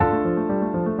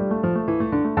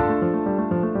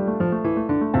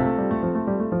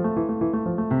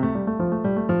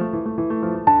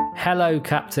Hello,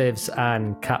 captives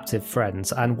and captive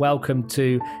friends, and welcome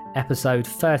to episode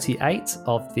 38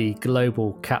 of the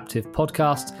Global Captive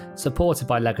Podcast, supported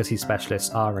by legacy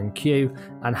specialist R&Q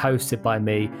and hosted by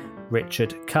me,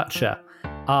 Richard Cutcher.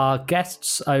 Our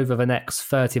guests over the next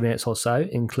 30 minutes or so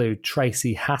include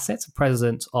Tracy Hassett,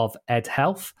 President of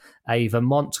EdHealth, a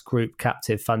Vermont group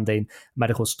captive funding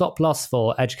medical stop-loss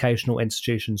for educational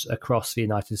institutions across the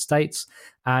United States,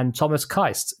 and Thomas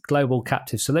Keist, Global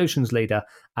Captive Solutions Leader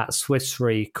at Swiss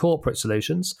Re Corporate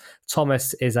Solutions.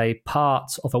 Thomas is a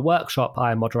part of a workshop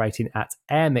I am moderating at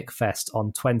AIRMIC Fest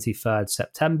on 23rd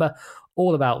September,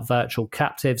 all about virtual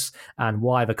captives and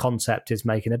why the concept is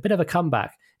making a bit of a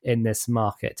comeback in this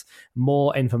market.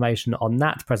 More information on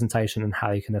that presentation and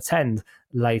how you can attend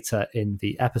later in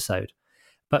the episode.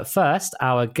 But first,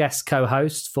 our guest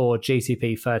co-host for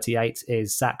GCP 38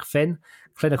 is Zach Finn,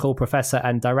 Clinical Professor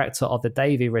and Director of the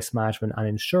Davy Risk Management and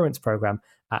Insurance Program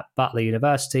at Butler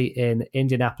University in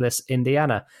Indianapolis,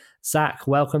 Indiana. Zach,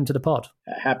 welcome to the pod.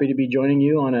 Happy to be joining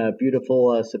you on a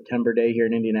beautiful September day here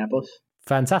in Indianapolis.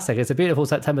 Fantastic. It's a beautiful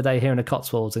September day here in the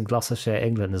Cotswolds in Gloucestershire,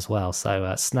 England as well.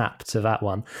 So snap to that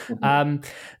one. Mm-hmm.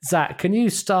 Zach, can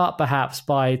you start perhaps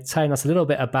by telling us a little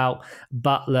bit about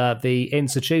Butler, the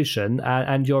institution,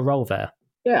 and your role there?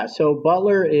 Yeah, so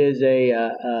Butler is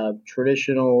a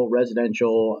traditional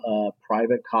residential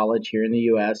private college here in the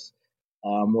U.S.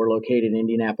 We're located in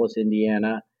Indianapolis,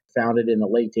 Indiana. Founded in the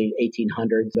late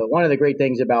 1800s. But one of the great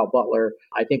things about Butler,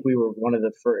 I think we were one of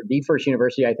the first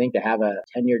university, I think, to have a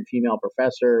tenured female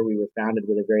professor. We were founded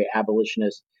with a very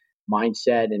abolitionist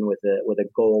mindset and with a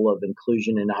goal of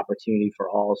inclusion and opportunity for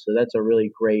all. So that's a really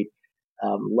great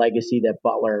legacy that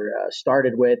Butler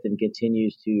started with and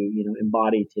continues to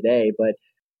embody today. But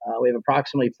we have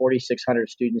approximately 4,600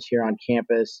 students here on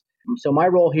campus. So my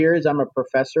role here is I'm a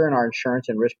professor in our insurance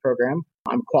and risk program.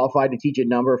 I'm qualified to teach a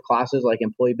number of classes like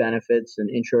employee benefits and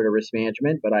intro to risk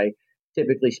management, but I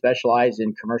typically specialize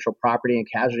in commercial property and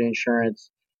casualty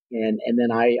insurance. And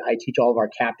then I teach all of our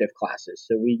captive classes.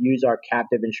 So we use our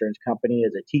captive insurance company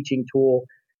as a teaching tool.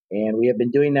 And we have been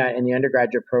doing that in the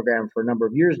undergraduate program for a number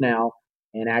of years now.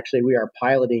 And actually, we are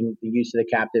piloting the use of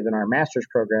the captive in our master's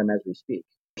program as we speak.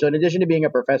 So in addition to being a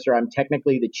professor, I'm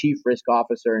technically the chief risk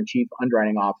officer and chief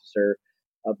underwriting officer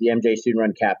of the MJ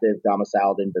student-run captive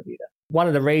domiciled in Bermuda. One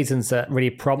of the reasons that really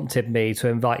prompted me to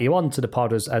invite you onto the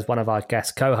pod as one of our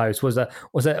guest co-hosts was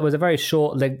a very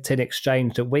short LinkedIn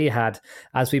exchange that we had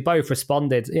as we both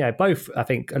responded, both, I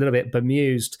think, a little bit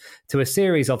bemused to a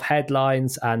series of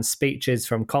headlines and speeches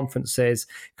from conferences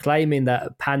claiming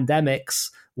that pandemics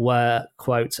were,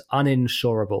 quote,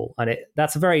 uninsurable. And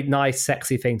that's a very nice,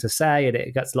 sexy thing to say, and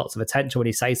it gets lots of attention when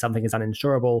you say something is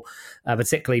uninsurable.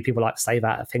 Particularly people like to say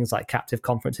that at things like captive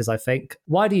conferences, I think.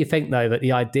 Why do you think, though, that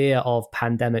the idea of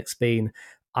pandemics being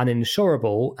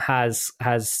uninsurable has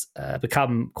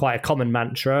become quite a common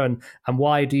mantra, and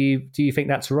why do you think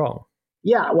that's wrong?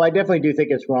 Yeah, well, I definitely do think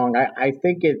it's wrong. I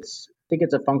think it's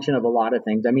a function of a lot of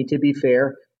things. I mean, to be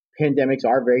fair, pandemics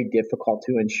are very difficult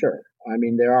to insure. I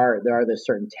mean, there are the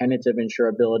certain tenets of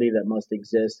insurability that must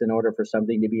exist in order for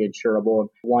something to be insurable.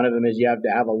 One of them is you have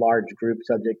to have a large group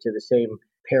subject to the same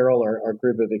peril or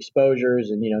group of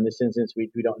exposures. And, in this instance, we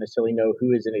don't necessarily know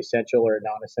who is an essential or a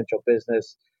non-essential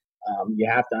business. You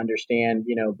have to understand,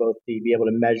 both be able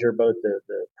to measure both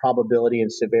the probability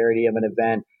and severity of an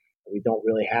event. We don't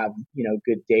really have,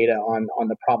 good data on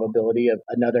the probability of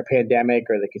another pandemic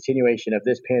or the continuation of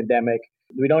this pandemic.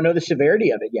 We don't know the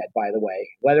severity of it yet, by the way.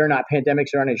 Whether or not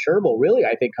pandemics are uninsurable, really,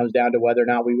 I think comes down to whether or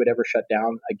not we would ever shut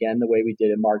down again the way we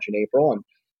did in March and April. And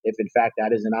if, in fact,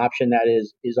 that is an option that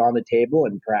is on the table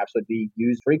and perhaps would be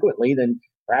used frequently, then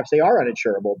perhaps they are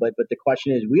uninsurable. But the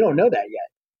question is, we don't know that yet.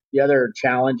 The other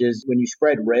challenge is when you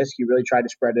spread risk, you really try to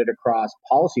spread it across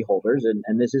policyholders.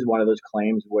 And this is one of those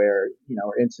claims where,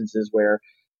 or instances where,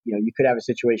 you could have a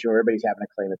situation where everybody's having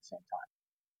a claim at the same time.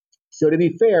 So to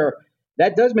be fair,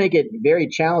 that does make it very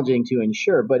challenging to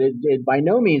insure, but it by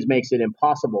no means makes it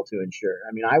impossible to insure.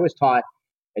 I mean, I was taught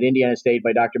at Indiana State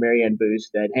by Dr. Mary Ann Boos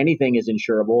that anything is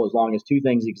insurable as long as two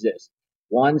things exist.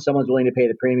 One, someone's willing to pay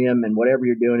the premium, and whatever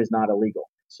you're doing is not illegal.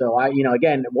 So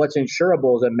again, what's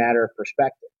insurable is a matter of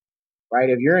perspective. Right?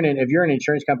 If you're an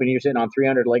insurance company, you're sitting on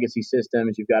 300 legacy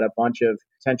systems, you've got a bunch of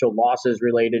potential losses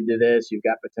related to this, you've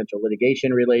got potential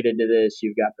litigation related to this,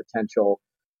 you've got potential,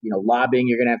 lobbying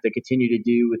you're going to have to continue to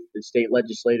do with the state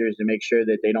legislators to make sure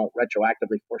that they don't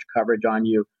retroactively force coverage on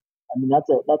you. I mean, that's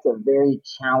a very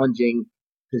challenging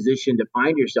position to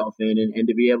find yourself in, and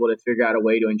to be able to figure out a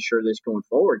way to ensure this going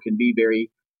forward can be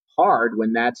very hard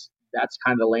when that's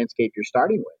kind of the landscape you're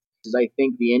starting with. Because I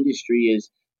think the industry is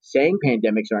saying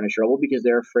pandemics are uninsurable because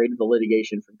they're afraid of the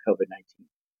litigation from COVID-19.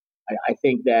 I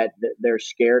think that they're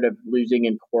scared of losing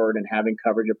in court and having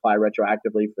coverage apply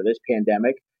retroactively for this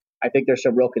pandemic. I think there's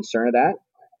some real concern of that.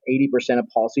 80% of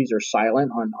policies are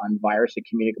silent on virus and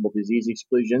communicable disease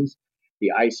exclusions.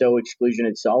 The ISO exclusion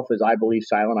itself is, I believe,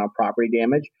 silent on property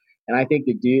damage. And I think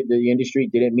the industry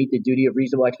didn't meet the duty of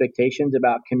reasonable expectations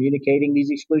about communicating these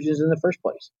exclusions in the first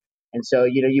place. And so,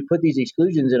 you put these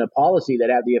exclusions in a policy that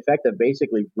have the effect of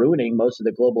basically ruining most of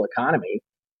the global economy,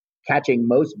 catching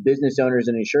most business owners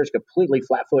and insurers completely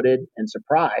flat-footed and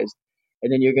surprised.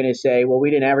 And then you're going to say, well,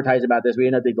 we didn't advertise about this. We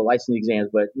didn't update the license exams,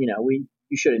 but you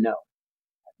should have known.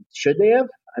 Should they have?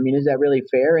 I mean, is that really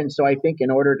fair? And so I think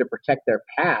in order to protect their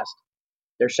past,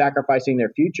 they're sacrificing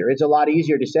their future. It's a lot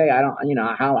easier to say, how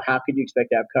could you expect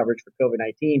to have coverage for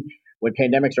COVID-19 when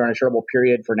pandemics are uninsurable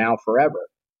period for now forever?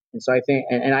 And so I think,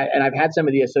 and I've had some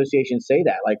of the associations say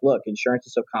that, like, look, insurance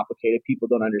is so complicated, people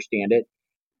don't understand it.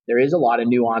 There is a lot of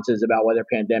nuances about whether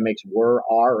pandemics are,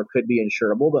 or could be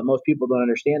insurable, but most people don't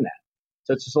understand that.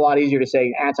 So it's just a lot easier to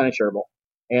say, it's uninsurable.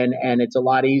 And it's a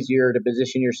lot easier to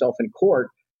position yourself in court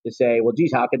to say, well,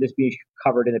 geez, how could this be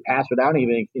covered in the past without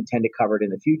even intend to cover it in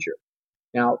the future?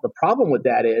 Now, the problem with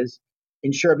that is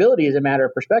insurability is a matter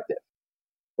of perspective,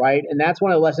 right? And that's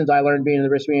one of the lessons I learned being the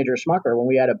risk manager at Smucker when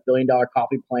we had $1 billion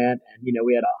coffee plant and,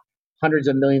 we had hundreds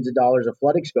of millions of dollars of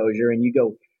flood exposure, and you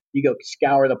go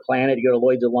scour the planet, you go to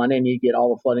Lloyd's of London, you get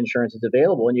all the flood insurance that's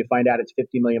available, and you find out it's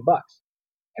 $50 million.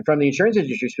 And from the insurance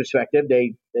industry's perspective,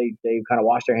 they kind of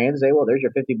wash their hands and say, well, there's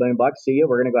your $50 million. See you.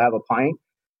 We're going to go have a pint.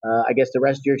 I guess the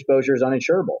rest of your exposure is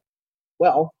uninsurable.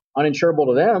 Well, uninsurable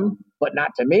to them, but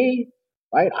not to me,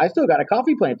 right? I still got a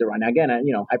coffee plant to run. Now, again,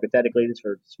 hypothetically, this is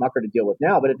for Smucker to deal with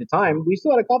now, but at the time, we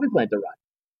still had a coffee plant to run.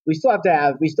 We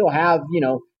still have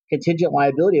contingent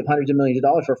liability of hundreds of millions of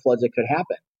dollars for floods that could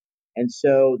happen. And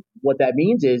so what that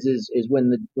means is when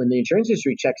the insurance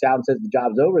industry checks out and says the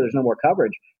job's over, there's no more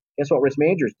coverage, guess what risk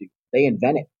managers do? They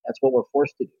invent it. That's what we're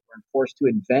forced to do. We're forced to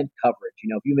invent coverage.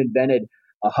 If you've invented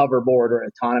a hoverboard or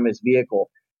autonomous vehicle,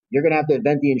 you're going to have to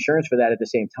invent the insurance for that at the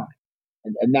same time.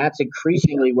 And that's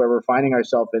increasingly where we're finding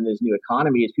ourselves in this new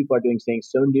economy is people are doing things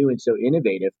so new and so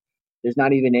innovative. There's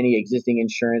not even any existing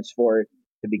insurance for it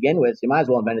to begin with. So you might as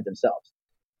well invent it themselves.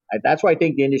 That's why I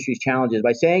think the industry's challenge is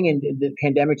by saying the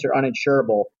pandemics are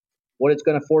uninsurable, what it's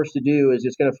going to force to do is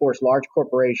it's going to force large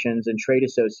corporations and trade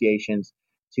associations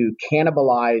to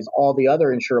cannibalize all the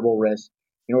other insurable risks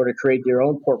in order to create their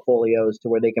own portfolios to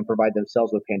where they can provide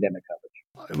themselves with pandemic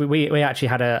coverage. We actually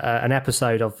had an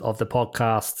episode of the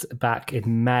podcast back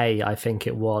in May, I think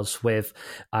it was, with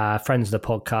friends of the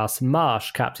podcast,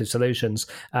 Marsh Captive Solutions,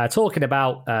 talking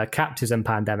about captives and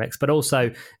pandemics, but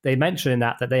also they mentioned in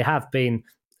that they have been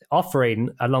offering,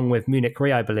 along with Munich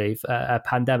Re, I believe, a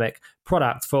pandemic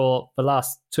product for the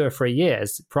last 2 or 3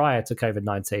 years prior to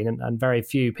COVID-19, and very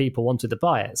few people wanted to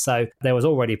buy it. So there was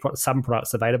already some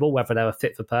products available. Whether they were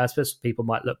fit for purpose, people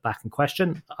might look back and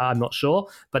question. I'm not sure,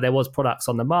 but there was products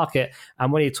on the market.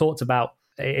 And when he talked about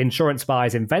insurance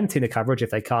buyers inventing the coverage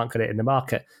if they can't get it in the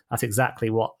market, that's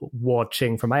exactly what Ward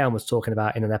Ching from Aon was talking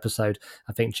about in an episode,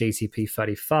 I think GCP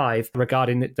 35,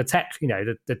 regarding the tech,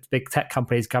 the big tech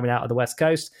companies coming out of the West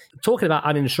Coast. Talking about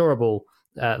uninsurable,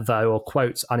 though, or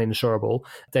quotes uninsurable,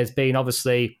 there's been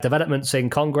obviously developments in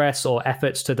Congress or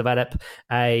efforts to develop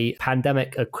a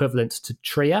pandemic equivalent to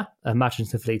TRIA,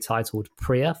 imaginatively titled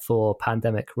PRIA for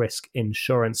Pandemic Risk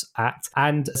Insurance Act.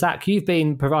 And Zach, you've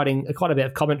been providing quite a bit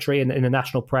of commentary in the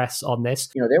national press on this.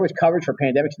 There was coverage for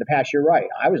pandemics in the past. You're right.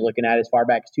 I was looking at it as far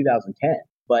back as 2010.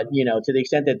 But, to the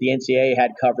extent that the NCAA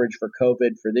had coverage for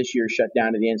COVID for this year's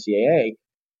shutdown of the NCAA,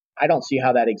 I don't see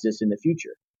how that exists in the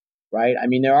future. Right. I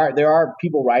mean, there are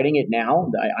people writing it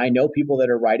now. I know people that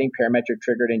are writing parametric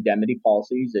triggered indemnity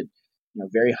policies at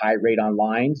very high rate on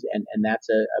lines, and that's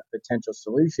a potential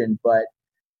solution. But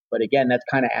again, that's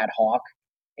kind of ad hoc.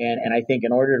 And I think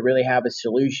in order to really have a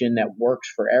solution that works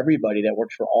for everybody, that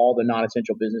works for all the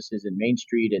non-essential businesses in Main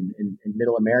Street and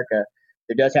Middle America,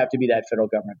 there does have to be that federal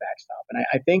government backstop. And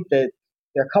I think that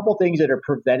there are a couple things that are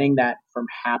preventing that from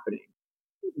happening.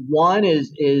 One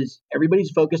is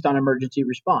everybody's focused on emergency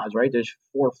response, right? There's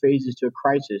 4 phases to a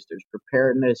crisis. There's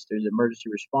preparedness, there's emergency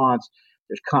response,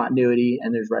 there's continuity,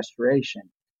 and there's restoration.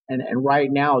 And right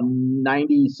now,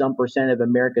 90% of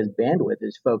America's bandwidth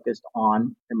is focused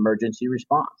on emergency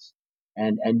response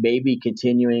and maybe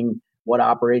continuing what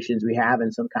operations we have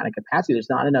in some kind of capacity. There's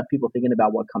not enough people thinking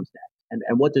about what comes next.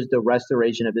 And what does the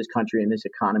restoration of this country and this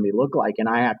economy look like? And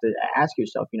I have to ask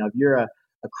yourself, if you're a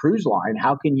cruise line,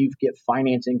 how can you get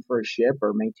financing for a ship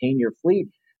or maintain your fleet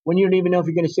when you don't even know if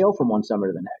you're going to sail from one summer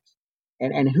to the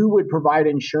next? And who would provide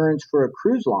insurance for a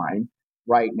cruise line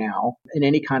right now in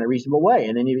any kind of reasonable way.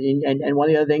 And then and one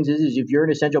of the other things is if you're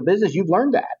an essential business, you've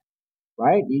learned that,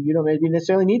 right? You don't maybe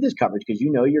necessarily need this coverage because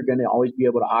you know you're going to always be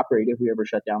able to operate if we ever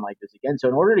shut down like this again. So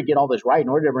in order to get all this right, in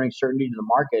order to bring certainty to the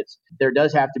markets, there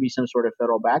does have to be some sort of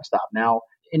federal backstop. Now,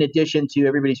 in addition to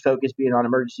everybody's focus being on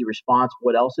emergency response,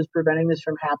 what else is preventing this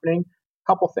from happening?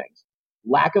 A couple things.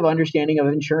 Lack of understanding of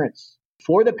insurance.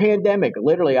 For the pandemic,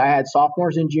 literally, I had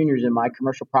sophomores and juniors in my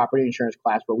commercial property insurance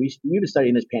class, but we've been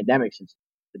studying this pandemic since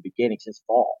the beginning, since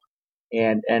fall.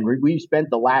 And we spent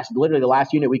the last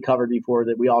unit we covered before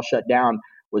that we all shut down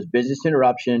was business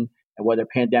interruption and whether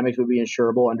pandemics would be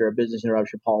insurable under a business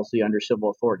interruption policy under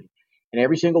civil authority. And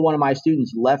every single one of my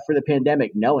students left for the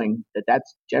pandemic knowing that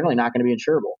that's generally not going to be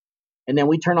insurable. And then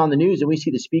we turn on the news and we see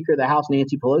the Speaker of the House,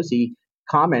 Nancy Pelosi,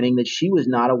 commenting that she was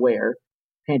not aware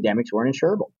pandemics weren't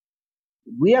insurable.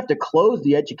 We have to close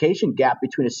the education gap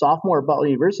between a sophomore at Butler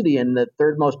University and the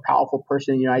third most powerful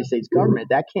person in the United States government.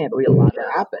 That can't be allowed to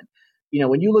happen.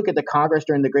 When you look at the Congress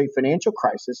during the Great Financial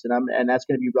Crisis, and that's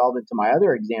going to be relevant to my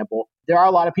other example, there are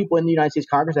a lot of people in the United States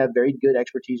Congress that have very good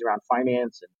expertise around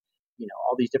finance and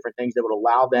all these different things that would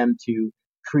allow them to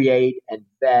create and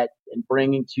vet and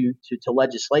bring into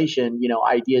legislation,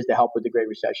 ideas to help with the Great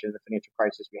Recession and the financial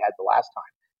crisis we had the last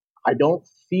time. I don't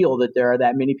feel that there are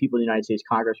that many people in the United States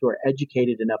Congress who are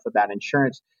educated enough about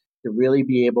insurance to really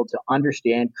be able to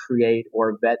understand, create,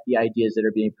 or vet the ideas that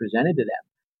are being presented to them.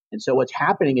 And so what's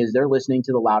happening is they're listening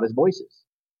to the loudest voices.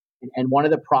 And one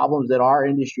of the problems that our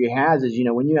industry has is,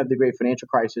 when you have the great financial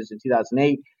crisis in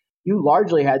 2008, you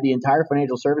largely had the entire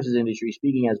financial services industry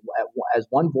speaking as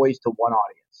one voice to one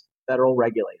audience, federal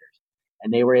regulators.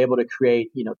 And they were able to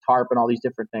create, TARP and all these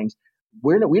different things.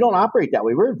 We don't operate that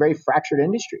way. We're a very fractured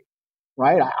industry.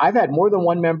 Right. I've had more than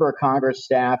one member of Congress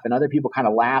staff and other people kind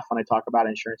of laugh when I talk about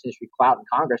insurance industry clout in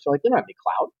Congress. They're like, they don't have any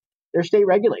clout. They're state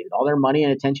regulated. All their money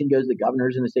and attention goes to the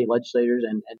governors and the state legislators.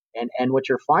 And what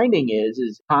you're finding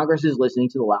is Congress is listening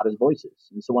to the loudest voices.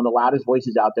 And so one of the loudest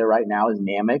voices out there right now is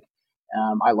NAMIC.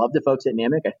 I love the folks at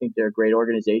NAMIC. I think they're a great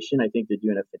organization. I think they're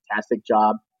doing a fantastic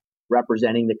job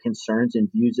representing the concerns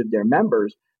and views of their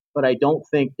members. But I don't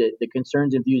think that the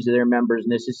concerns and views of their members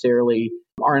necessarily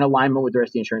are in alignment with the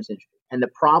rest of the insurance industry. And the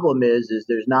problem is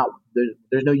there's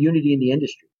no unity in the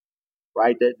industry,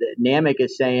 right? The NAMIC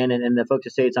is saying, and the folks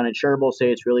that say it's uninsurable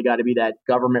say it's really got to be that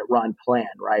government-run plan,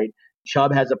 right?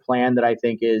 Chubb has a plan that I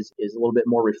think is a little bit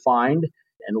more refined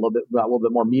and a little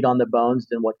bit more meat on the bones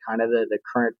than what kind of the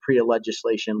current PREA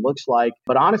legislation looks like.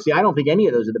 But honestly, I don't think any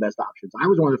of those are the best options. I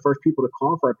was one of the first people to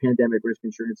call for a Pandemic Risk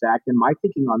Insurance Act, and my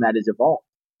thinking on that has evolved.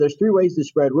 There's three ways to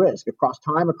spread risk: across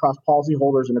time, across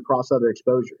policyholders, and across other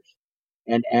exposures.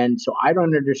 And so I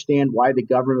don't understand why the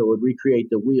government would recreate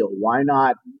the wheel. Why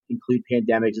not include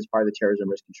pandemics as part of the Terrorism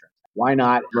Risk Insurance Act? Why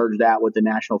not merge that with the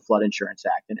National Flood Insurance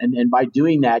Act? And by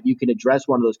doing that, you can address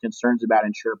one of those concerns about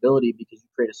insurability because you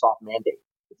create a soft mandate.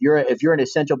 If you're an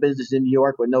essential business in New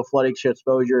York with no flood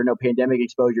exposure, no pandemic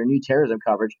exposure, new terrorism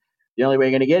coverage, the only way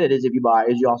you're going to get it is if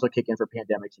you also kick in for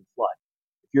pandemics and flood.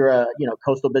 If you're a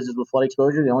coastal business with flood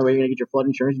exposure, the only way you're going to get your flood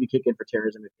insurance is if you kick in for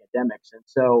terrorism and pandemics. And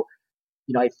so,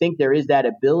 I think there is that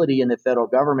ability in the federal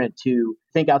government to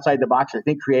think outside the box and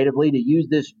think creatively, to use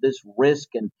this risk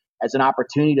and as an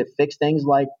opportunity to fix things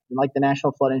like the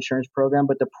National Flood Insurance Program.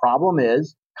 But the problem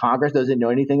is Congress doesn't know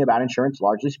anything about insurance,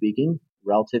 largely speaking,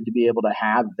 relative to be able to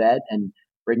vet and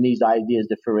bring these ideas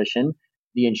to fruition.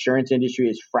 The insurance industry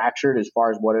is fractured as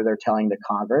far as what they're telling the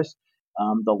Congress.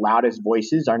 The loudest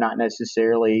voices are not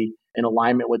necessarily in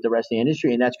alignment with the rest of the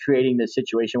industry, and that's creating this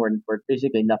situation where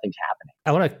basically nothing's happening.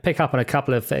 I want to pick up on a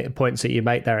couple of points that you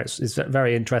make there. It's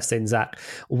very interesting, Zach.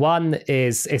 One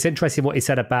is, it's interesting what you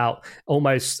said about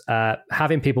almost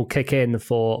having people kick in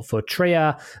for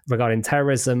TRIA regarding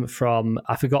terrorism from,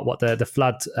 I forgot what the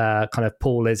flood kind of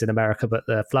pool is in America, but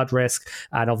the flood risk,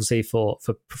 and obviously for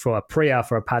a PREA,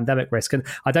 for a pandemic risk. And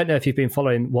I don't know if you've been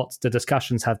following what the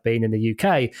discussions have been in the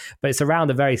UK, but it's around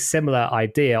a very similar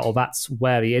idea, or that's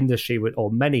where the industry or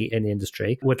many in the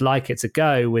industry would like it to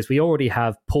go, is we already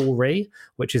have Pool Re,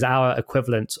 which is our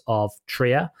equivalent of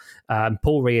TRIA.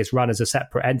 Pool Re is run as a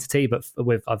separate entity, but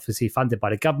with obviously funded by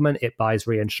the government. It buys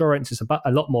reinsurance. It's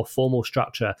a lot more formal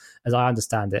structure, as I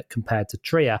understand it, compared to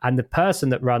TRIA. And the person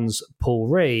that runs Pool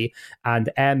Re and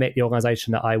AIRMIT, the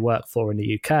organisation that I work for in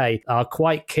the UK, are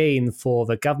quite keen for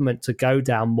the government to go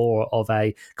down more of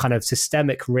a kind of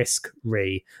systemic risk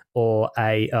re, or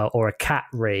a cat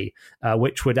re,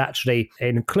 which would actually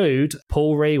include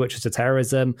pool re, which is a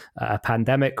terrorism, a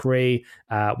pandemic re.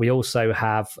 We also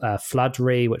have flood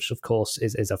re, which of course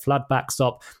is a flood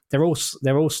backstop. They're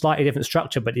all slightly different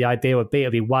structure, but the idea would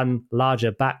be one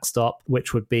larger backstop,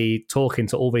 which would be talking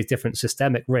to all these different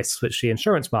systemic risks, which the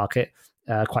insurance market,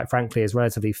 quite frankly, is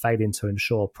relatively failing to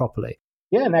insure properly.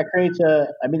 Yeah, and that creates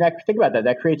think about that.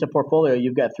 That creates a portfolio.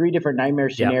 You've got 3 different nightmare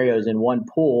scenarios in one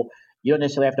pool. You don't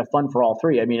necessarily have to fund for all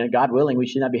 3. I mean, God willing, we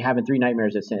should not be having 3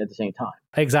 nightmares at the same time.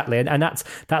 Exactly. And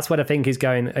that's what I think is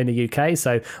going in the UK.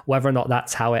 So whether or not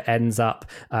that's how it ends up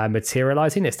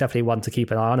materializing, it's definitely one to keep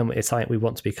an eye on. And it's something we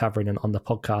want to be covering on the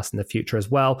podcast in the future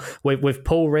as well. With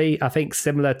Pool Re, I think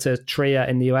similar to TRIA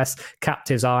in the US,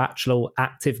 captives are actual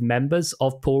active members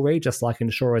of Pool Re, just like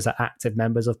insurers are active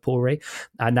members of Pool Re.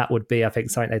 And that would be, I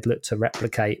think, something they'd look to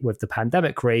replicate with the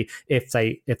Pandemic Re if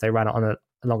they ran it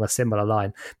along a similar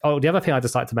line. Oh, the other thing I'd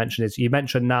just like to mention is you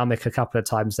mentioned NAMIC a couple of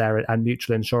times there and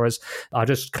mutual insurers. I'll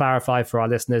just clarify for our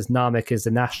listeners, NAMIC is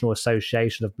the National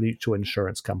Association of Mutual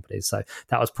Insurance Companies. So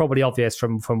that was probably obvious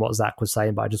from what Zach was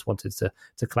saying, but I just wanted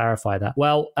to clarify that.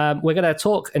 Well, we're going to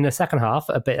talk in the second half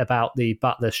a bit about the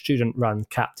Butler student-run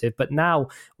captive, but now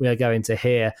we are going to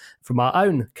hear from our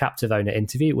own captive owner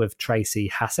interview with Tracy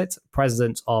Hassett,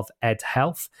 president of Ed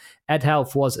Health. Ed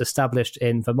Health was established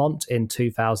in Vermont in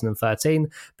 2013,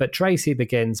 but Tracy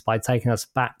begins by taking us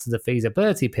back to the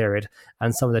feasibility period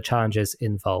and some of the challenges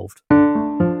involved.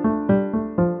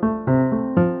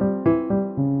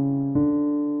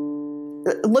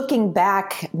 Looking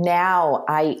back now,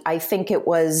 I think it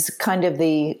was kind of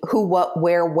the who, what,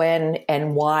 where, when,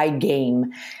 and why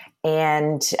game.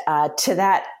 And to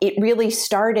that, it really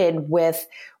started with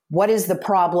what is the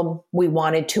problem we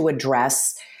wanted to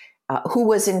address? Who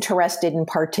was interested in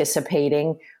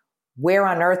participating? Where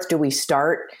on earth do we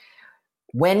start?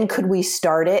 When could we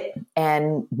start it?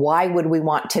 And why would we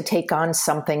want to take on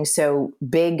something so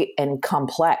big and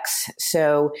complex?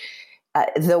 So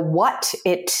the what,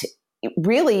 it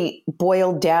really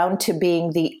boiled down to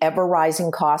being the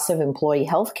ever-rising costs of employee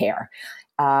health care.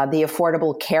 The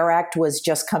Affordable Care Act was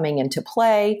just coming into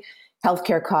play.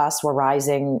 Healthcare costs were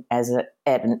rising at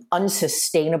an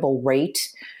unsustainable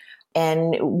rate.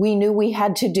 And we knew we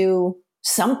had to do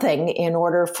something in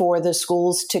order for the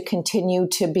schools to continue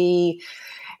to be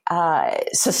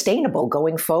sustainable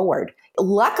going forward.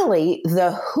 Luckily,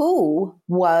 the who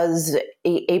was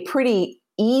a pretty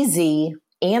easy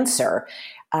answer.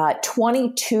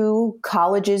 22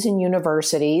 colleges and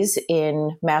universities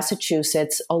in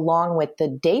Massachusetts, along with the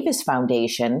Davis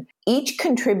Foundation, each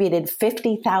contributed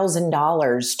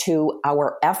 $50,000 to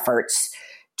our efforts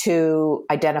to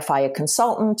identify a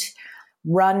consultant,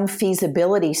 run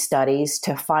feasibility studies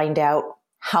to find out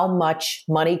how much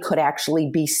money could actually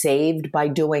be saved by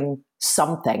doing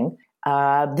something.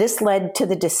 This led to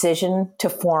the decision to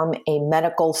form a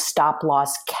medical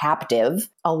stop-loss captive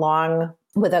along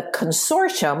with a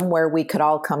consortium where we could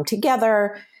all come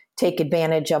together, take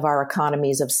advantage of our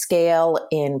economies of scale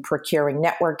in procuring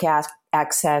network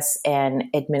access and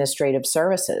administrative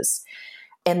services.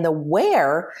 And the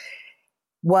where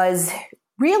was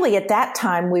really at that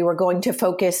time, we were going to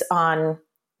focus on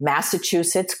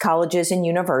Massachusetts colleges and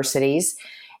universities.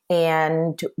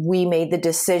 And we made the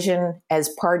decision as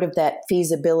part of that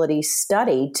feasibility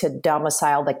study to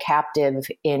domicile the captive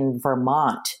in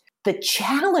Vermont. The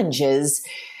challenges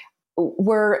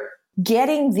were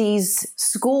getting these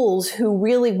schools who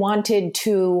really wanted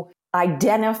to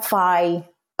identify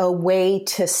a way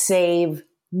to save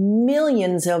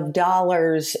millions of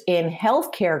dollars in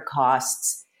healthcare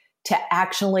costs to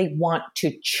actually want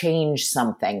to change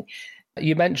something.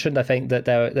 You mentioned, I think, that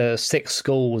there are 6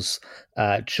 schools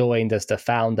joined as the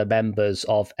founder members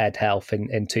of Ed Health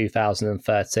in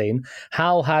 2013.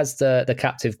 How has the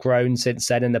captive grown since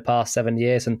then in the past 7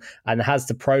 years, and has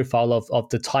the profile of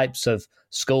the types of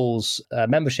schools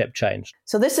membership changed?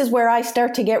 So this is where I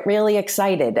start to get really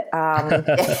excited.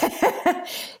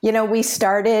 We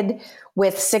started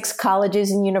with 6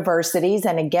 colleges and universities.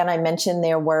 And again, I mentioned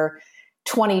there were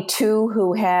 22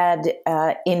 who had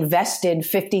invested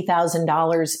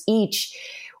 $50,000 each.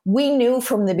 We knew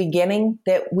from the beginning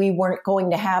that we weren't going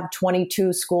to have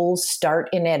 22 schools start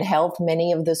in Ed Health.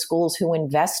 Many of the schools who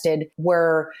invested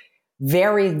were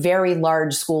very, very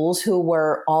large schools who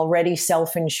were already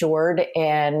self-insured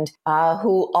and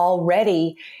who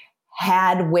already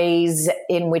had ways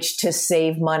in which to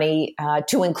save money,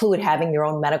 to include having their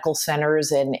own medical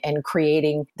centers and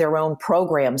creating their own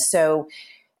programs. So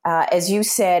as you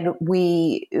said,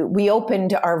 we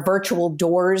opened our virtual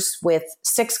doors with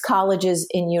 6 colleges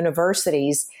and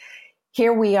universities.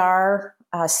 Here we are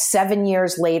 7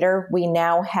 years later, we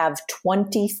now have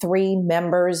 23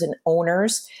 members and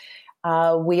owners.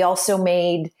 We also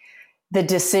made the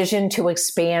decision to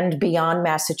expand beyond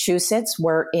Massachusetts.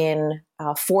 We're in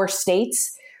 4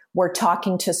 states. We're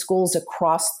talking to schools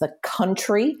across the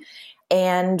country,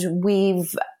 and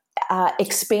we've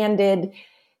expanded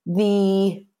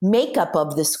the makeup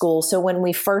of the school. So when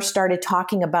we first started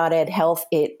talking about Ed Health,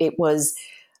 it was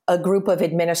a group of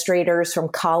administrators from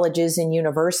colleges and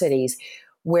universities.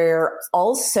 We're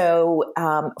also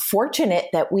fortunate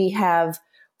that we have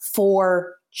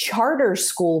 4 charter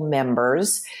school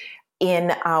members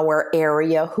in our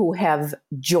area who have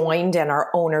joined and are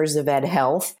owners of Ed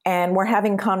Health. And we're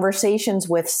having conversations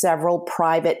with several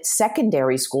private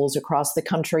secondary schools across the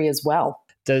country as well.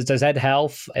 Does Ed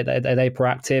Health, are they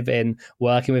proactive in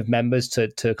working with members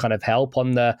to kind of help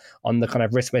on the kind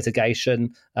of risk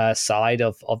mitigation side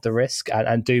of the risk?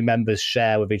 And do members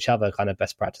share with each other kind of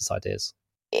best practice ideas?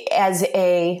 As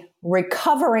a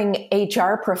recovering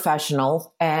HR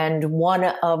professional and one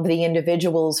of the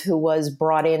individuals who was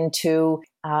brought into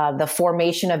the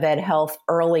formation of Ed Health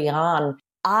early on,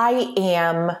 I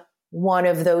am one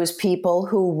of those people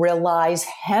who relies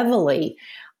heavily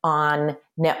on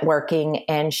networking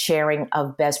and sharing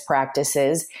of best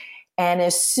practices. And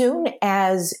as soon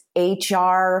as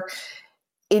HR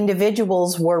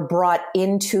individuals were brought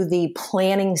into the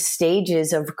planning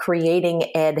stages of creating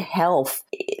Ed Health,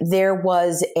 there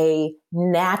was a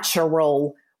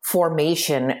natural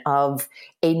formation of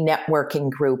a networking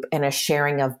group and a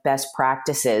sharing of best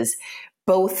practices,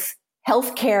 both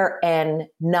healthcare and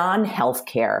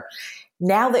non-healthcare.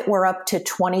 Now that we're up to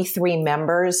 23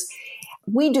 members,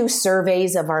 we do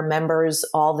surveys of our members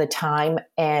all the time.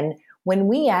 And when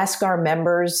we ask our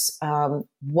members,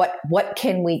 what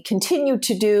can we continue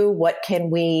to do? What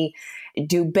can we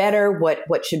do better?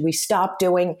 What should we stop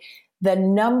doing? The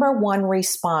number one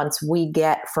response we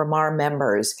get from our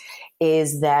members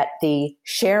is that the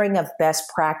sharing of best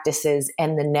practices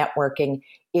and the networking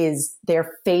is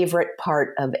their favorite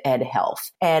part of Ed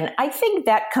Health. And I think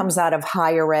that comes out of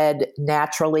higher ed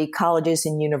naturally. Colleges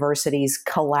and universities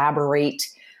collaborate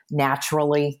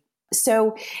naturally.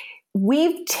 So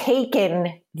we've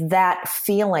taken that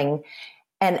feeling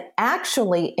and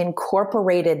actually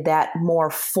incorporated that more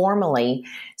formally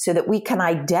so that we can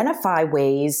identify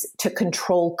ways to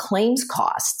control claims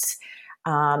costs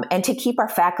and to keep our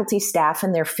faculty, staff,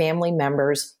 and their family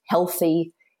members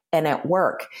healthy and at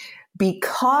work.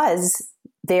 Because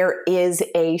there is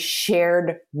a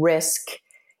shared risk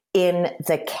in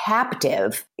the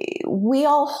captive, we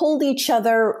all hold each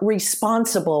other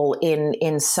responsible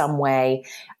in some way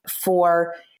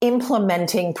for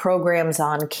implementing programs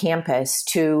on campus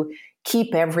to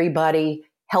keep everybody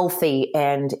healthy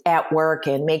and at work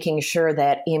and making sure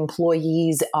that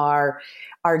employees are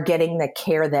getting the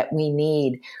care that we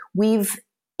need. We've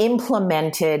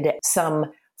implemented some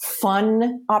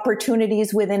fun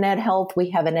opportunities within Ed Health.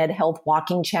 We have an Ed Health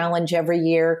walking challenge every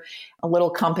year. A little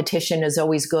competition is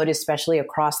always good, especially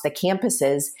across the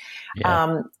campuses.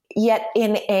 Yeah. Yet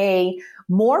in a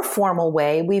more formal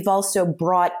way, we've also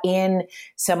brought in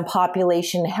some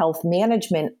population health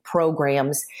management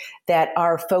programs that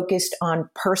are focused on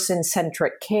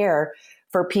person-centric care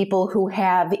for people who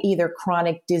have either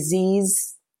chronic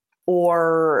disease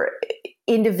or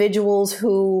individuals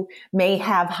who may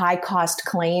have high cost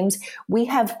claims. We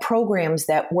have programs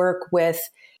that work with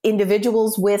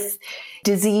individuals with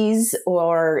disease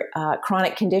or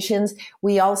chronic conditions.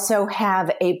 We also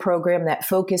have a program that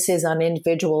focuses on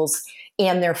individuals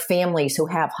and their families who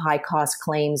have high cost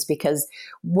claims, because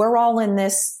we're all in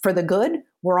this for the good.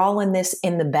 We're all in this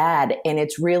in the bad. And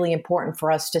it's really important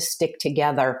for us to stick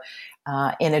together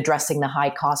in addressing the high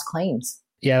cost claims.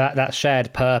 Yeah, that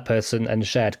shared purpose and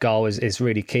shared goal is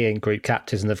really key in group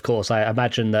captives. And of course, I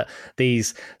imagine that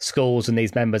these schools and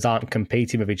these members aren't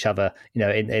competing with each other,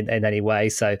 in any way.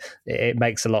 So it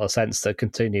makes a lot of sense to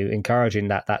continue encouraging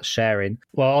that sharing.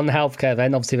 Well, on healthcare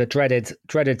then, obviously the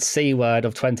dreaded C word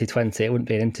of 2020, it wouldn't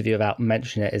be an interview without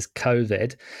mentioning it, is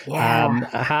COVID. Yeah.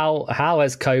 How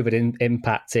has COVID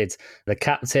impacted the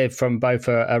captive from both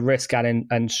a risk and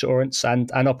insurance and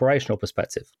an operational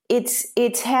perspective?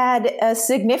 It's had a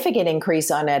significant increase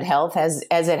on Ed Health as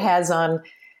it has on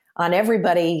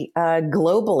everybody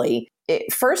globally.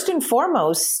 First and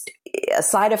foremost, a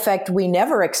side effect we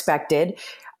never expected,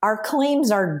 our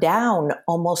claims are down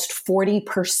almost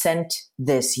 40%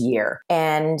 this year.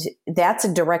 And that's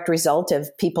a direct result of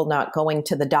people not going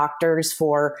to the doctors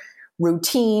for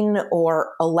routine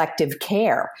or elective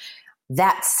care.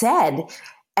 That said,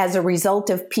 as a result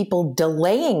of people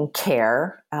delaying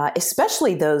care,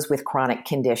 especially those with chronic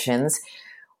conditions,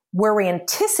 we're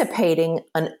anticipating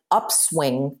an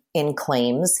upswing in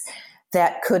claims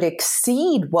that could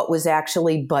exceed what was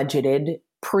actually budgeted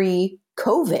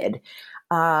pre-COVID.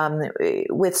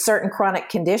 With certain chronic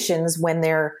conditions, when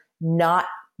they're not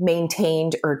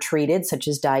maintained or treated, such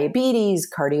as diabetes,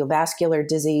 cardiovascular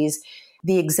disease,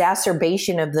 the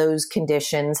exacerbation of those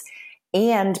conditions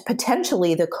and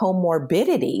potentially the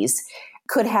comorbidities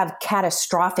could have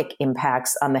catastrophic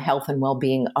impacts on the health and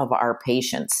well-being of our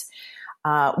patients.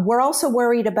 We're also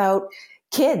worried about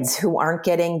kids who aren't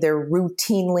getting their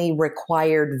routinely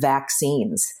required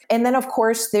vaccines. And then, of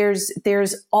course, there's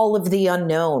all of the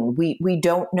unknown. We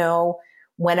don't know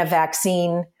when a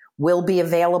vaccine will be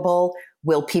available.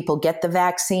 Will people get the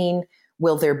vaccine?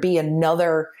 Will there be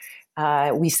another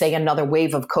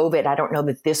wave of COVID? I don't know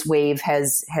that this wave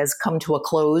has come to a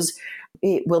close.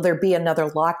 Will there be another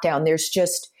lockdown? There's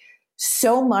just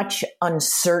so much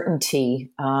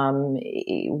uncertainty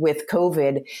with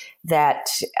COVID that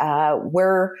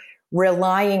we're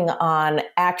relying on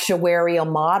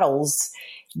actuarial models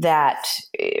that,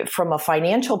 from a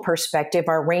financial perspective,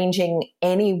 are ranging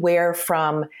anywhere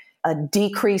from a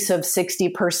decrease of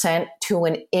 60% to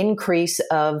an increase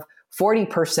of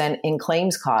 40% in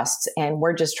claims costs. And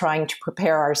we're just trying to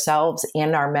prepare ourselves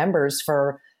and our members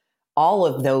for all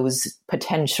of those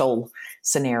potential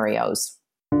scenarios.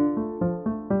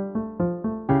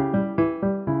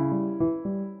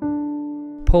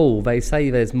 Paul, they say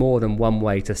there's more than one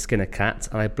way to skin a cat,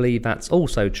 and I believe that's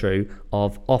also true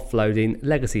of offloading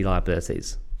legacy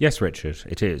liabilities. Yes, Richard,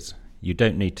 it is. You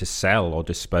don't need to sell or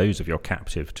dispose of your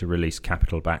captive to release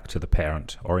capital back to the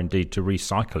parent, or indeed to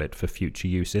recycle it for future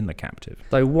use in the captive.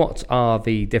 So what are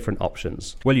the different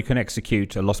options? Well, you can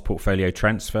execute a loss portfolio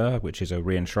transfer, which is a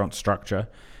reinsurance structure,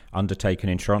 undertake an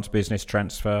insurance business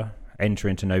transfer, enter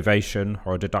into novation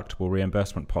or a deductible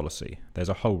reimbursement policy. There's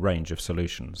a whole range of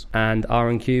solutions. And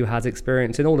R&Q has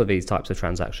experience in all of these types of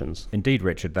transactions? Indeed,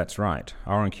 Richard, that's right.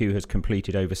 R&Q has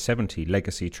completed over 70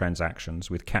 legacy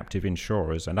transactions with captive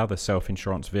insurers and other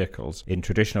self-insurance vehicles in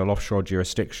traditional offshore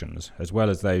jurisdictions, as well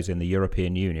as those in the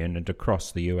European Union and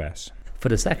across the US. For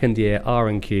the second year,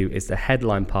 R&Q is the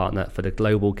headline partner for the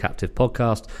Global Captive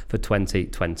Podcast for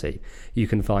 2020. You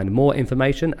can find more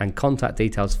information and contact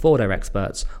details for their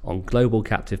experts on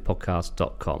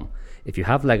globalcaptivepodcast.com. If you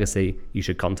have legacy, you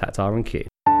should contact R&Q.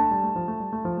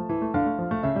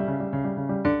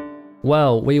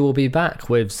 Well, we will be back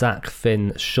with Zach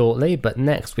Finn shortly, but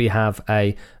next we have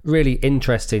a really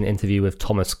interesting interview with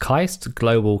Thomas Keist,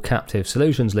 Global Captive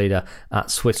Solutions Leader at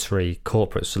Swiss Re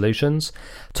Corporate Solutions.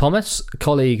 Thomas,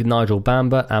 colleague Nigel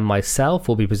Bamber and myself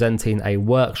will be presenting a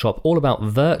workshop all about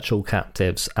virtual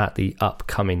captives at the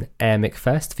upcoming AIRMIC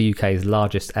Fest, the UK's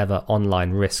largest ever online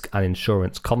risk and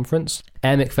insurance conference.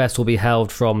 AIRMIC Fest will be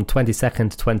held from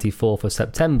 22nd to 24th of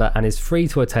September and is free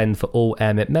to attend for all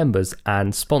AIRMIC members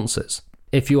and sponsors.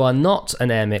 If you are not an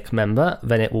AIRMIC member,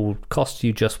 then it will cost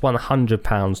you just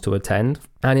 £100 to attend.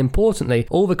 And importantly,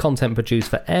 all the content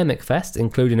produced for AIRMIC Fest,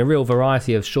 including a real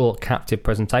variety of short captive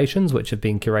presentations, which have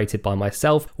been curated by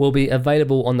myself, will be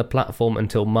available on the platform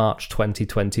until March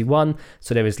 2021.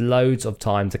 So there is loads of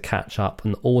time to catch up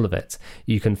on all of it.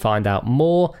 You can find out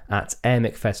more at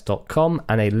airmicfest.com,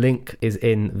 and a link is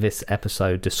in this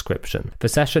episode description. The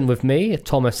session with me,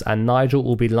 Thomas and Nigel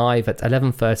will be live at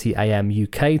 11:30 a.m.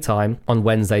 UK time on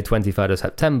Wednesday 23rd of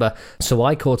September. So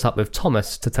I caught up with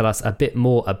Thomas to tell us a bit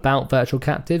more about virtual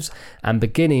captives and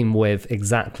beginning with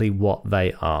exactly what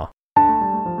they are.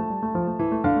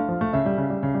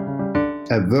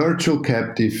 A virtual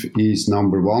captive is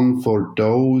number one for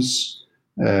those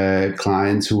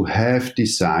clients who have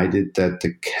decided that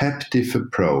the captive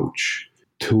approach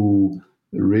to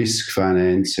risk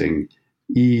financing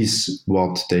is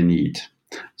what they need.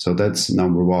 So that's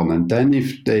number one. And then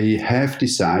if they have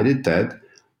decided that,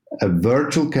 a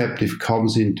virtual captive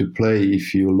comes into play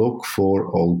if you look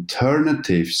for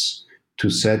alternatives to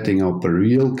setting up a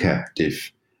real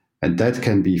captive. And that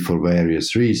can be for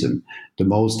various reasons. The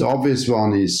most obvious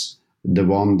one is the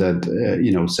one that,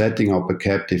 setting up a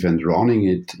captive and running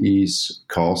it is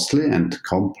costly and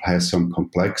has some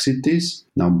complexities,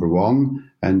 number one.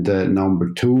 And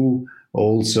number two,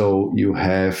 also you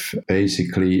have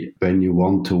basically when you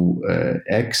want to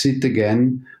exit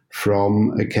again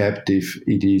from a captive,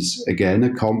 it is again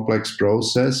a complex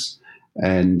process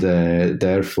and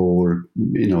therefore,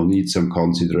 needs some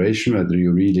consideration whether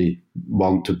you really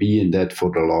want to be in that for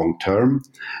the long term.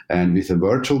 And with a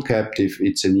virtual captive,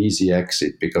 it's an easy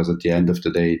exit because at the end of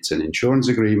the day, it's an insurance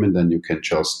agreement and you can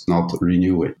just not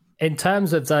renew it. In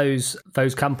terms of those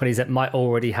companies that might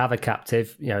already have a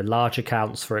captive, large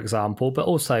accounts, for example, but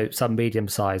also some medium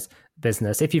size,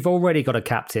 business, if you've already got a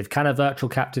captive, can a virtual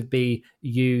captive be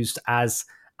used as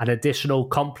an additional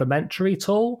complementary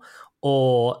tool,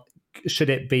 or should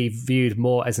it be viewed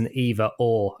more as an either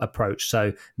or approach?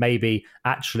 So maybe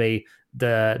actually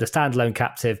the standalone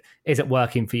captive isn't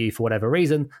working for you for whatever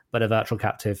reason, but a virtual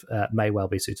captive may well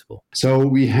be suitable. So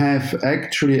we have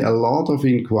actually a lot of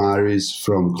inquiries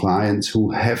from clients who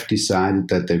have decided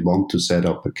that they want to set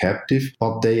up a captive,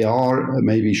 but they are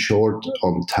maybe short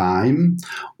on time,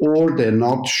 or they're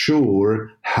not sure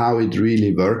how it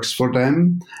really works for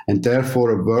them. And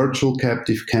therefore, a virtual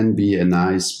captive can be a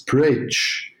nice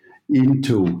bridge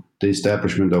into the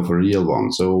establishment of a real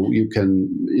one. So you can,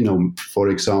 for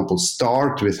example,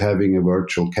 start with having a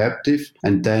virtual captive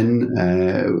and then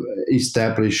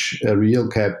establish a real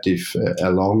captive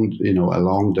along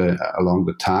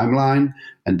the timeline.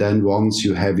 And then once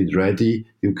you have it ready,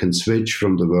 you can switch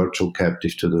from the virtual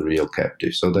captive to the real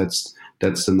captive. So that's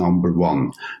the number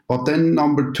one. But then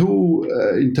number two,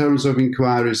 in terms of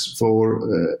inquiries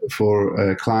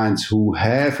for clients who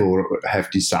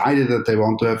have decided that they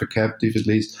want to have a captive at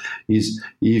least, is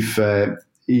if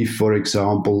for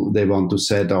example they want to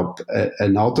set up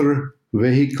another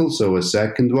vehicle, so a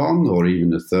second one or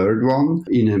even a third one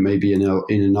in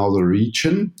another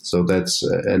region. So that's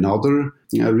another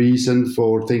reason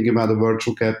for thinking about a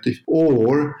virtual captive,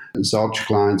 or such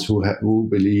clients who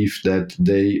believe that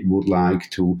they would like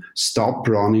to stop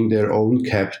running their own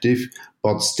captive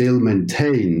but still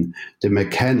maintain the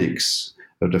mechanics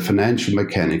or the financial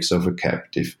mechanics of a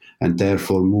captive and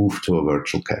therefore move to a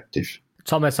virtual captive.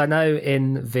 Thomas, I know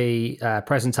in the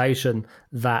presentation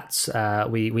that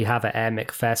we have at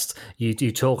AMIC Fest,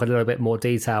 you talk a little bit more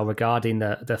detail regarding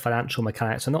the financial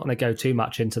mechanics. I'm not going to go too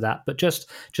much into that, but just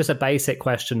a basic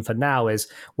question for now is,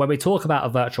 when we talk about a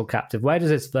virtual captive, where does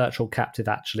this virtual captive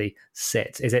actually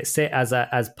sit? Is it sit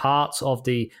as part of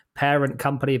the parent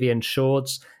company, the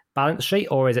insured's balance sheet,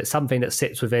 or is it something that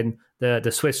sits within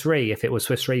the Swiss Re? If it was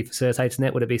Swiss Re facilitating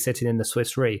it, would it be sitting in the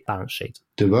Swiss Re balance sheet?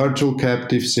 The virtual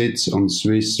captive sits on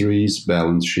Swiss Re's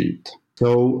balance sheet.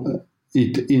 So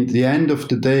in the end of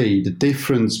the day, the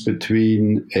difference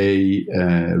between a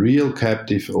real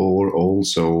captive or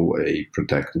also a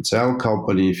protected cell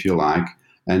company, if you like,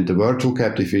 and the virtual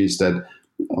captive is that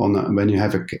when you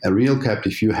have a real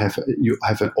captive, you have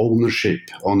an ownership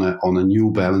on a new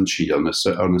balance sheet, on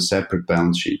a separate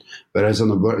balance sheet. Whereas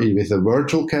with a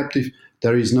virtual captive,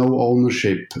 there is no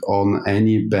ownership on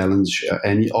any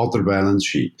other balance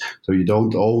sheet. So you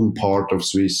don't own part of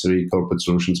Swiss Re Corporate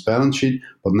Solutions balance sheet,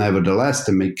 but nevertheless,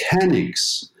 the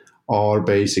mechanics are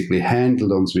basically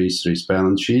handled on Swiss Re's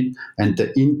balance sheet, and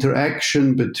the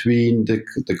interaction between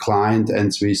the client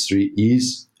and Swiss Re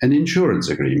is an insurance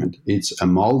agreement. It's a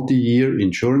multi-year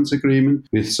insurance agreement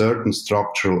with certain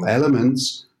structural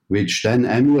elements which then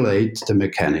emulate the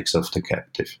mechanics of the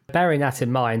captive. Bearing that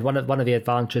in mind, one of the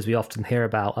advantages we often hear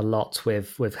about a lot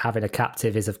with having a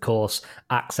captive is, of course,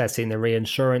 accessing the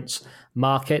reinsurance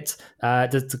market.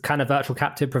 Does the kind of virtual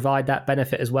captive provide that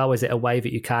benefit as well? Is it a way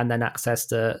that you can then access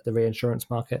the reinsurance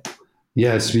market?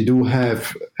 Yes, we do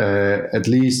have at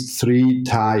least three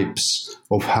types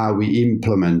of how we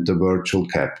implement the virtual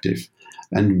captive.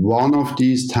 And one of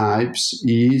these types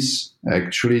is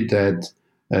actually that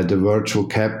the virtual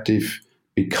captive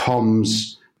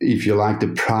becomes, if you like, the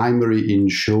primary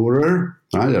insurer.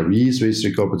 Right? Swiss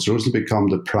Re Corporate Solutions become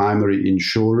the primary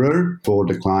insurer for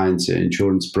the client's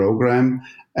insurance program.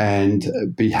 And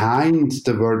behind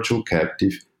the virtual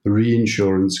captive,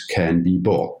 reinsurance can be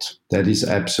bought. That is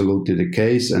absolutely the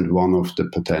case, and one of the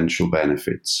potential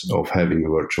benefits of having a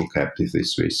virtual captive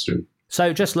is Swiss Re.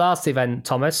 So just lastly then,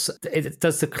 Thomas,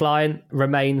 does the client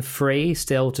remain free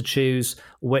still to choose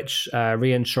which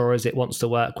reinsurers it wants to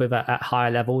work with at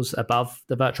higher levels above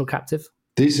the virtual captive?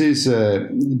 This is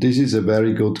a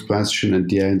very good question, and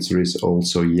the answer is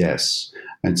also yes.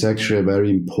 It's actually a very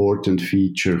important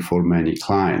feature for many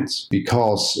clients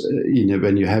because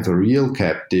when you have a real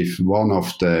captive, one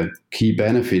of the key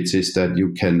benefits is that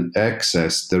you can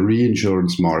access the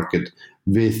reinsurance market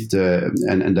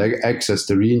and access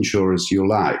the reinsurers you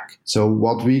like. So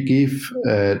what we give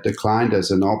the client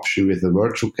as an option with a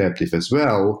virtual captive as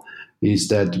well is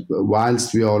that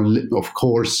whilst we are, of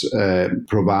course,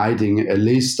 providing a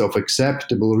list of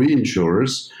acceptable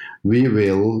reinsurers, we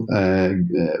will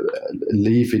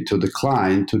leave it to the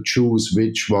client to choose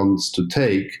which ones to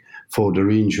take for the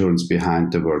reinsurance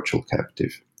behind the virtual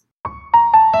captive.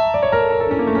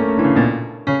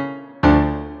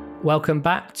 Welcome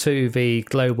back to the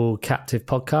Global Captive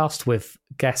Podcast with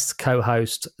guest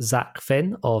co-host Zach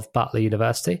Finn of Butler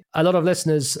University. A lot of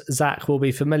listeners, Zach, will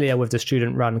be familiar with the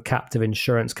student-run captive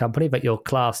insurance company that your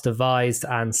class devised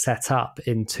and set up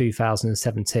in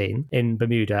 2017 in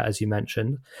Bermuda, as you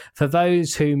mentioned. For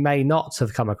those who may not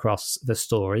have come across the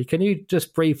story, can you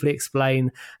just briefly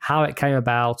explain how it came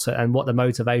about and what the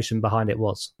motivation behind it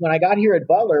was? When I got here at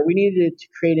Butler, we needed to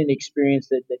create an experience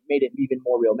that made it even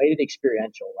more real, made it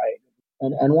experiential, right?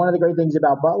 And one of the great things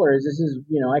about Butler is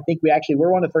I think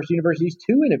we're one of the first universities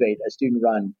to innovate a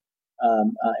student-run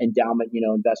endowment,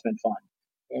 investment fund.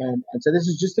 And so this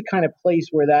is just the kind of place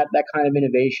where that kind of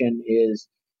innovation is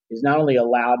not only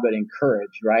allowed but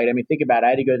encouraged, right? I mean, think about it. I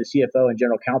had to go to the CFO and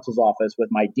general counsel's office with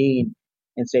my dean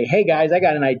and say, "Hey guys, I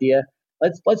got an idea.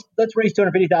 Let's raise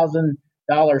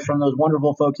 $250,000 from those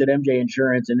wonderful folks at MJ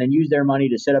Insurance, and then use their money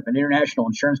to set up an international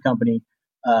insurance company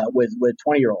with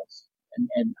 20-year-olds."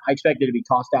 And I expected to be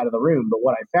tossed out of the room, but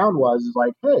what I found was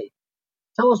like, hey,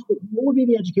 tell us what would be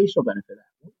the educational benefit of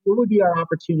that? What would be our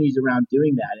opportunities around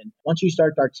doing that? And once you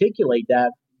start to articulate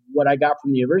that, what I got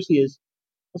from the university is,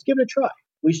 let's give it a try.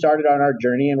 We started on our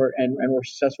journey and we're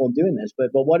successful in doing this.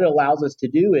 But what it allows us to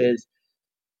do is,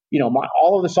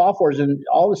 all the sophomores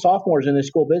in the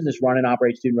school business run and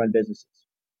operate student-run businesses.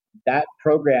 That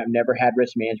program never had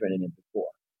risk management in it before.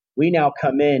 We now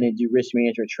come in and do risk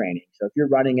management training. So if you're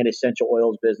running an essential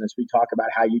oils business, we talk about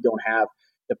how you don't have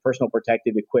the personal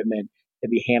protective equipment to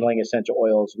be handling essential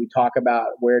oils. We talk about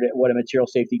what a material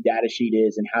safety data sheet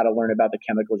is and how to learn about the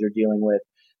chemicals you're dealing with.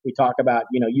 We talk about,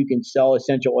 you can sell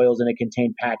essential oils in a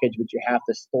contained package, but you have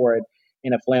to store it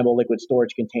in a flammable liquid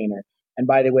storage container. And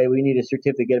by the way, we need a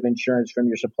certificate of insurance from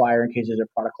your supplier in case there's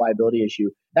a product liability issue.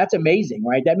 That's amazing,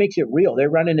 right? That makes it real. They're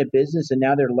running a business and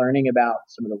now they're learning about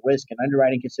some of the risk and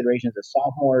underwriting considerations as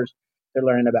sophomores. They're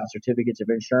learning about certificates of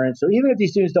insurance. So even if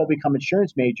these students don't become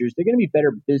insurance majors, they're going to be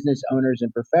better business owners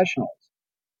and professionals.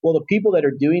 Well, the people that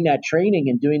are doing that training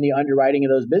and doing the underwriting of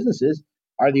those businesses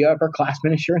are the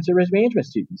upperclassmen insurance and risk management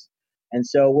students. And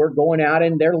so we're going out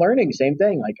and they're learning the same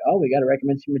thing. Like, oh, we got to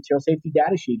recommend some material safety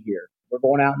data sheet here. We're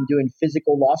going out and doing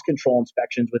physical loss control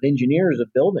inspections with engineers of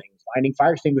buildings, finding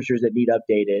fire extinguishers that need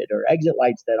updated or exit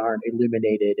lights that aren't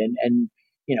illuminated. And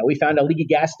we found a leaky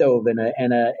gas stove and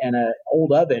a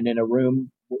old oven in a room,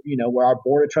 where our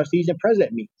board of trustees and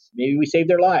president meets. Maybe we saved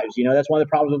their lives. That's one of the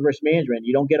problems with risk management.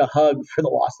 You don't get a hug for the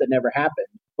loss that never happened.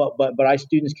 But our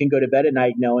students can go to bed at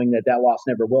night knowing that loss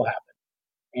never will happen.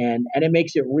 And it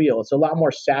makes it real. It's a lot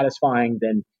more satisfying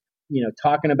than,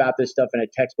 talking about this stuff in a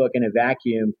textbook in a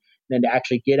vacuum, than to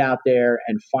actually get out there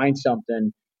and find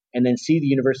something and then see the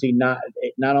university not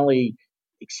only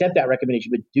accept that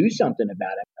recommendation, but do something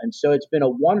about it. And so it's been a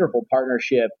wonderful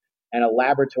partnership and a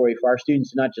laboratory for our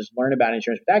students to not just learn about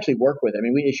insurance, but to actually work with it. I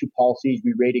mean, we issue policies,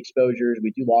 we rate exposures,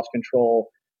 we do loss control.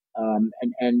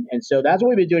 And so that's what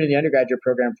we've been doing in the undergraduate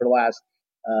program for the last,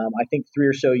 I think, 3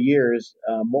 or so years.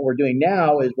 What we're doing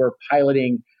now is we're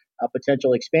piloting a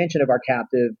potential expansion of our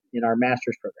captive in our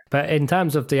master's program. But in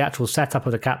terms of the actual setup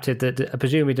of the captive,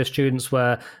 presumably the students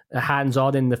were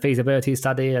hands-on in the feasibility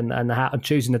study and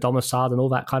choosing the domicile and all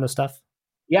that kind of stuff?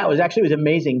 Yeah, it was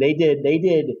amazing. They did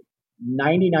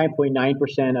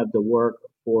 99.9% of the work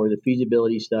for the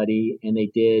feasibility study, and they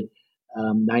did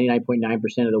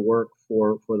 99.9% of the work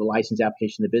for the license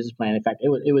application, the business plan. In fact, it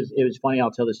was funny. I'll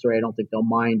tell the story. I don't think they'll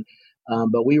mind.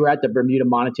 But we were at the Bermuda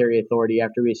Monetary Authority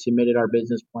after we submitted our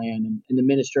business plan, and the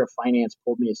Minister of Finance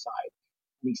pulled me aside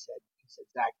and he said,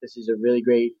 "Zach, this is a really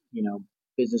great,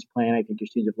 business plan. I think your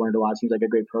students have learned a lot. It seems like a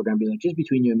great program." He's like, "Just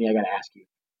between you and me, I got to ask you,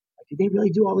 did they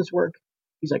really do all this work?"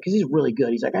 He's like, "Because he's really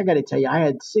good." He's like, "I got to tell you, I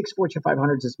had 6 Fortune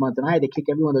 500s this month, and I had to kick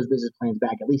every one of those business plans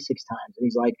back at least 6 times." And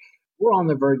he's like, "We're on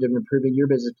the verge of improving your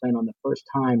business plan on the first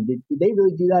time. Did they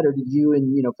really do that, or did you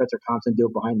and Professor Thompson do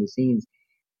it behind the scenes?"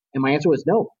 And my answer was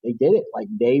no, they did it. Like,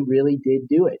 they really did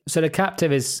do it. So the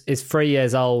captive is 3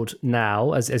 years old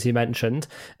now, as you mentioned.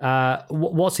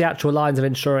 What's the actual lines of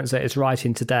insurance that it's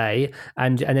writing today?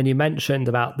 And then you mentioned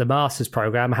about the master's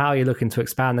program. How are you looking to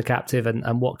expand the captive,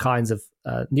 and what kinds of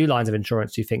new lines of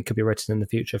insurance do you think could be written in the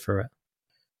future for it?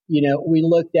 We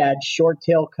looked at short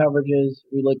tail coverages.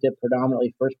 We looked at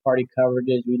predominantly first party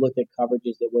coverages. We looked at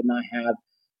coverages that would not have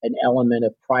an element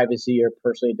of privacy or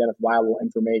personally identifiable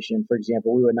information. For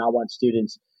example, we would not want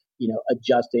students,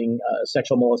 adjusting a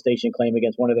sexual molestation claim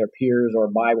against one of their peers or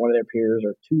by one of their peers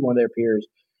or to one of their peers.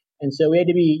 And so we had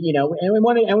to be, and we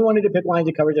wanted to pick lines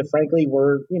of coverage that frankly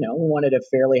we wanted to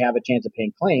fairly have a chance of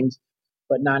paying claims,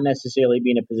 but not necessarily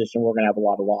be in a position where we're going to have a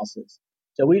lot of losses.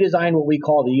 So we designed what we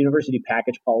call the university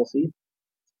package policy.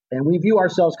 And we view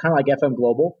ourselves kind of like FM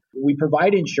Global. We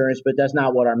provide insurance, but that's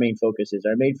not what our main focus is.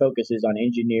 Our main focus is on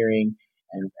engineering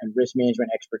and risk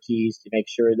management expertise to make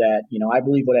sure that, I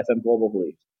believe what FM Global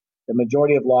believes. The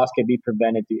majority of loss can be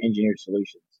prevented through engineered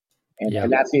solutions.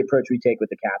 And that's the approach we take with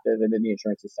the captive, and then the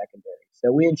insurance is secondary.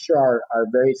 So we insure our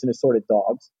various and assorted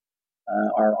dogs,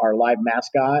 our live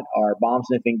mascot, our bomb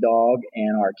sniffing dog,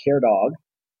 and our care dog.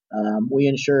 We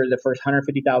insure the first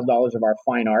 $150,000 of our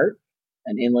fine art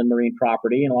and inland marine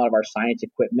property and a lot of our science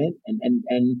equipment.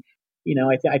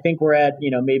 I think we're at,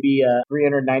 maybe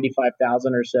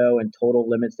 395,000 or so in total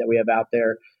limits that we have out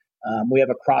there. We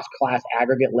have a cross-class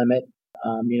aggregate limit.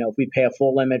 If we pay a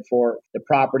full limit for the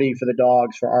property, for the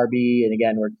dogs, for RB, and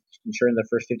again, we're insuring the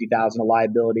first $50,000 of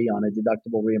liability on a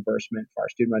deductible reimbursement for our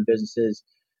student-run businesses.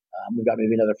 We've got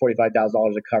maybe another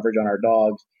 $45,000 of coverage on our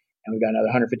dogs, and we've got another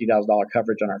 $150,000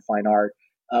 coverage on our fine art.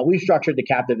 We've structured the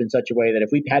captive in such a way that if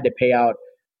we had to pay out,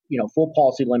 full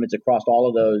policy limits across all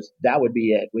of those, that would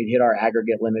be it. We'd hit our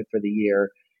aggregate limit for the year,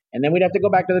 and then we'd have to go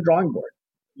back to the drawing board.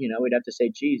 We'd have to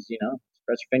say, geez, is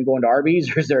Professor Finn going to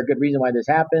Arby's, or is there a good reason why this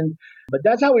happened? But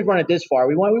that's how we've run it this far.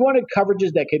 We wanted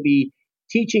coverages that could be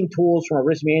teaching tools from a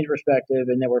risk management perspective,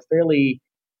 and that were fairly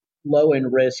low in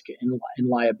risk and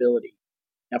liability.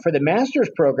 Now, for the master's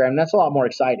program, that's a lot more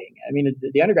exciting. I mean,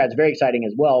 the undergrad's very exciting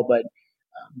as well, but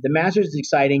the master's is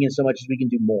exciting in so much as we can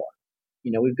do more.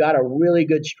 We've got a really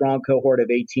good, strong cohort of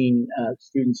 18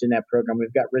 students in that program.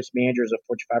 We've got risk managers of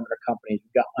Fortune 500 companies.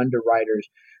 We've got underwriters.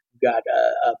 We've got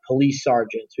police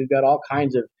sergeants. We've got all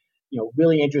kinds of,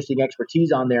 really interesting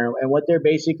expertise on there. And what they're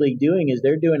basically doing is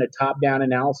they're doing a top-down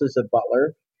analysis of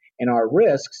Butler and our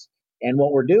risks. And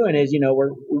what we're doing is, we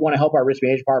want to help our risk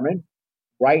management department.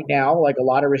 Right now, like a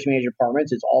lot of risk management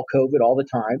departments, it's all COVID all the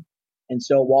time. And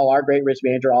so while our great risk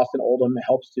manager, Austin Oldham,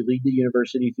 helps to lead the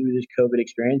university through this COVID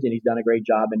experience, and he's done a great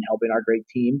job in helping our great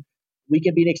team, we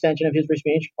can be an extension of his risk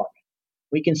management department.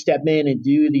 We can step in and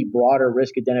do the broader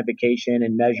risk identification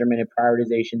and measurement and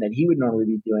prioritization that he would normally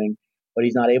be doing, but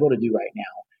he's not able to do right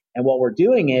now. And what we're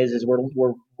doing is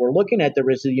we're looking at the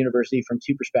risks of the university from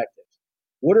two perspectives.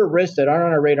 What are risks that aren't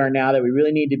on our radar now that we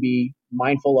really need to be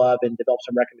mindful of and develop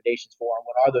some recommendations for? And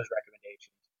what are those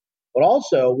recommendations? But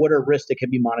also, what are risks that can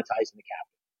be monetized in the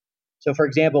captive? So, for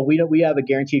example, we have a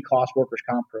guaranteed cost workers'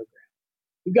 comp program.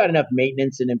 We've got enough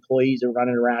maintenance and employees are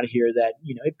running around here that,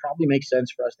 it probably makes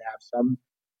sense for us to have some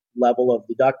level of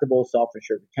deductible,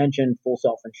 self-insured retention, full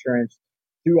self-insurance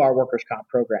through our workers' comp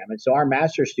program. And so our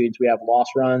master's students, we have loss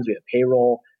runs, we have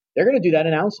payroll. They're going to do that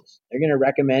analysis. They're going to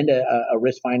recommend a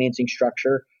risk financing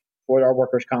structure for our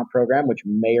workers' comp program, which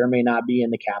may or may not be in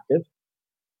the captive.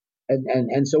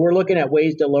 And so we're looking at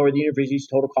ways to lower the university's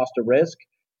total cost of risk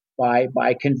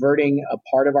by converting a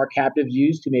part of our captive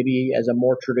use to maybe as a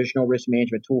more traditional risk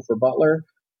management tool for Butler.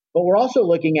 But we're also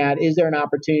looking at, is there an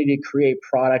opportunity to create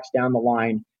products down the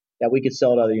line that we could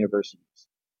sell to other universities?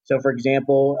 So, for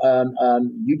example,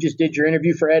 you just did your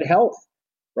interview for Ed Health,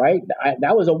 right?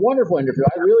 That was a wonderful interview.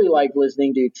 I really liked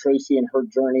listening to Tracy and her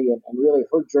journey and really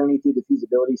her journey through the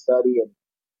feasibility study and,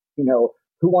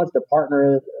 who wants to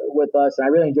partner with us. And I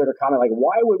really enjoyed her comment, like,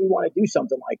 why would we want to do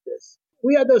something like this?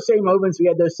 We had those same moments. We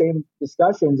had those same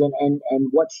discussions. And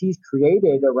what she's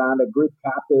created around a group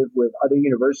captive with other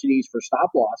universities for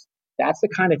stop loss, that's the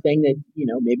kind of thing that,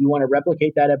 maybe we want to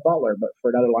replicate that at Butler, but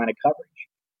for another line of coverage.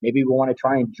 Maybe we want to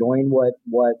try and join what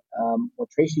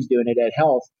Tracy's doing at Ed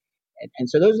Health. And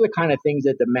so those are the kind of things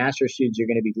that the master students are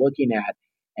going to be looking at.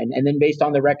 And then based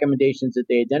on the recommendations that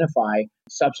they identify,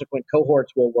 subsequent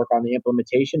cohorts will work on the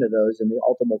implementation of those and the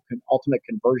ultimate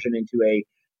conversion into a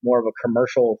more of a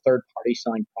commercial third-party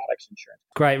selling products insurance.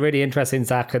 Great, really interesting,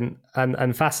 Zach,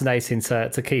 and fascinating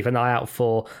to keep an eye out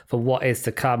for what is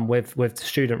to come with the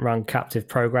student-run captive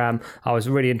program. I was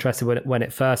really interested when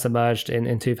it first emerged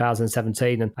in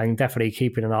 2017, and definitely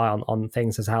keeping an eye on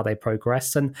things as how they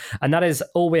progress. And that is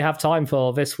all we have time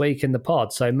for this week in the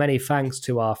pod. So many thanks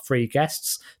to our three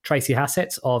guests, Tracy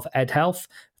Hassett of Ed Health,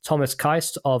 Thomas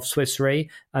Keist of Swiss Re,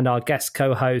 and our guest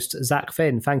co-host, Zach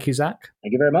Finn. Thank you, Zach.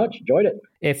 Thank you very much. Enjoyed it.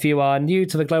 If you are new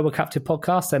to the Global Captive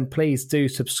Podcast, then please do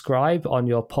subscribe on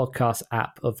your podcast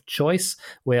app of choice.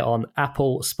 We're on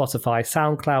Apple, Spotify,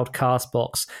 SoundCloud,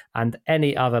 CastBox, and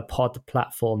any other pod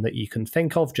platform that you can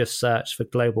think of. Just search for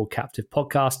Global Captive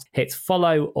Podcast. Hit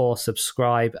follow or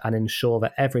subscribe and ensure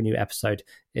that every new episode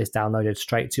is downloaded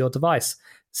straight to your device.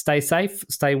 Stay safe,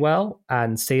 stay well,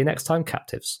 and see you next time,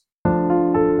 Captives.